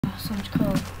Oh, so much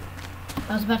coal.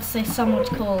 I was about to say so much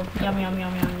coal. Yum yum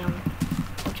yum yum yum.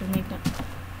 Which would make that.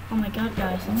 Oh my god,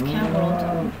 guys, it's Cow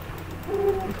World.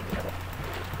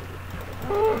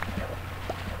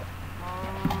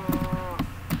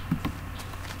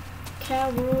 Cow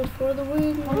World for the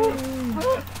win.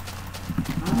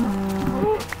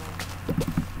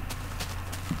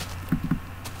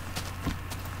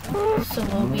 So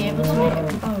we'll be able to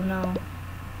make it. Oh no.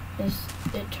 Is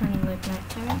it turning like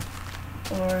nighttime?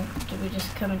 Or did we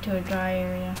just come into a dry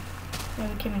area? Yeah,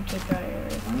 we came into a dry area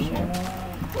for sure.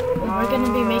 Well, we're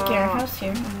gonna be making our house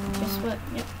here. Guess what?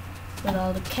 Yep. With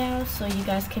all the cows, so you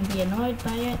guys can be annoyed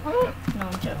by it. No,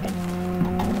 I'm joking.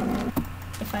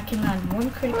 If I can land one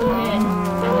critical hit and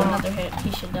another hit,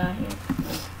 he should die here.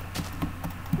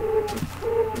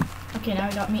 Okay, now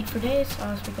we got meat for days.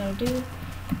 All we gotta do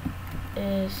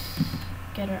is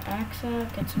get our axe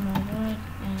out, get some more wood,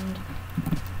 and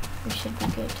we should be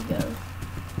good to go.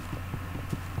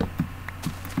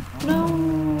 No,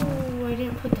 I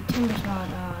didn't put the timbers on.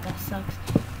 Oh, that sucks.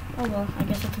 Oh well, I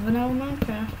guess it's vanilla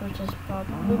Minecraft, which is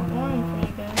probably boring for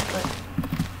you guys, but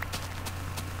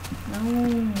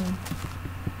no.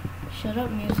 Shut up,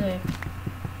 music.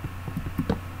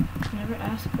 Never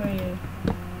ask for you.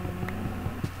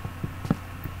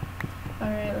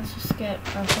 Alright, let's just get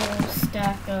a whole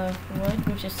stack of wood,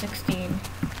 which is 16.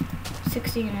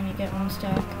 16, and you get one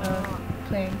stack of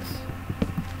planks.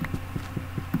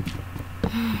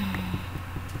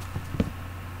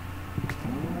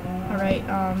 Alright,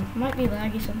 might be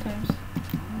laggy sometimes.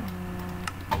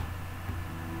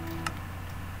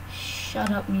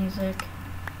 Shut up, music.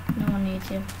 No one needs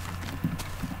you.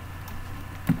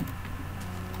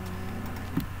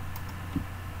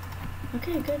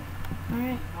 Okay, good.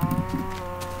 Alright.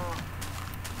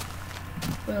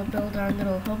 We'll build our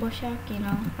little hobo shack, you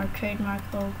know, our trademark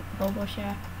hobo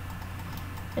shack.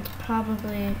 It's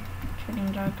probably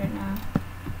turning darker now.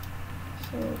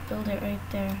 So we'll build it right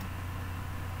there.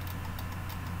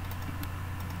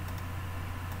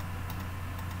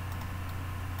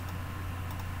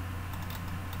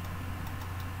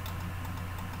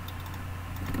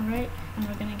 Alright, and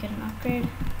we're gonna get an upgrade.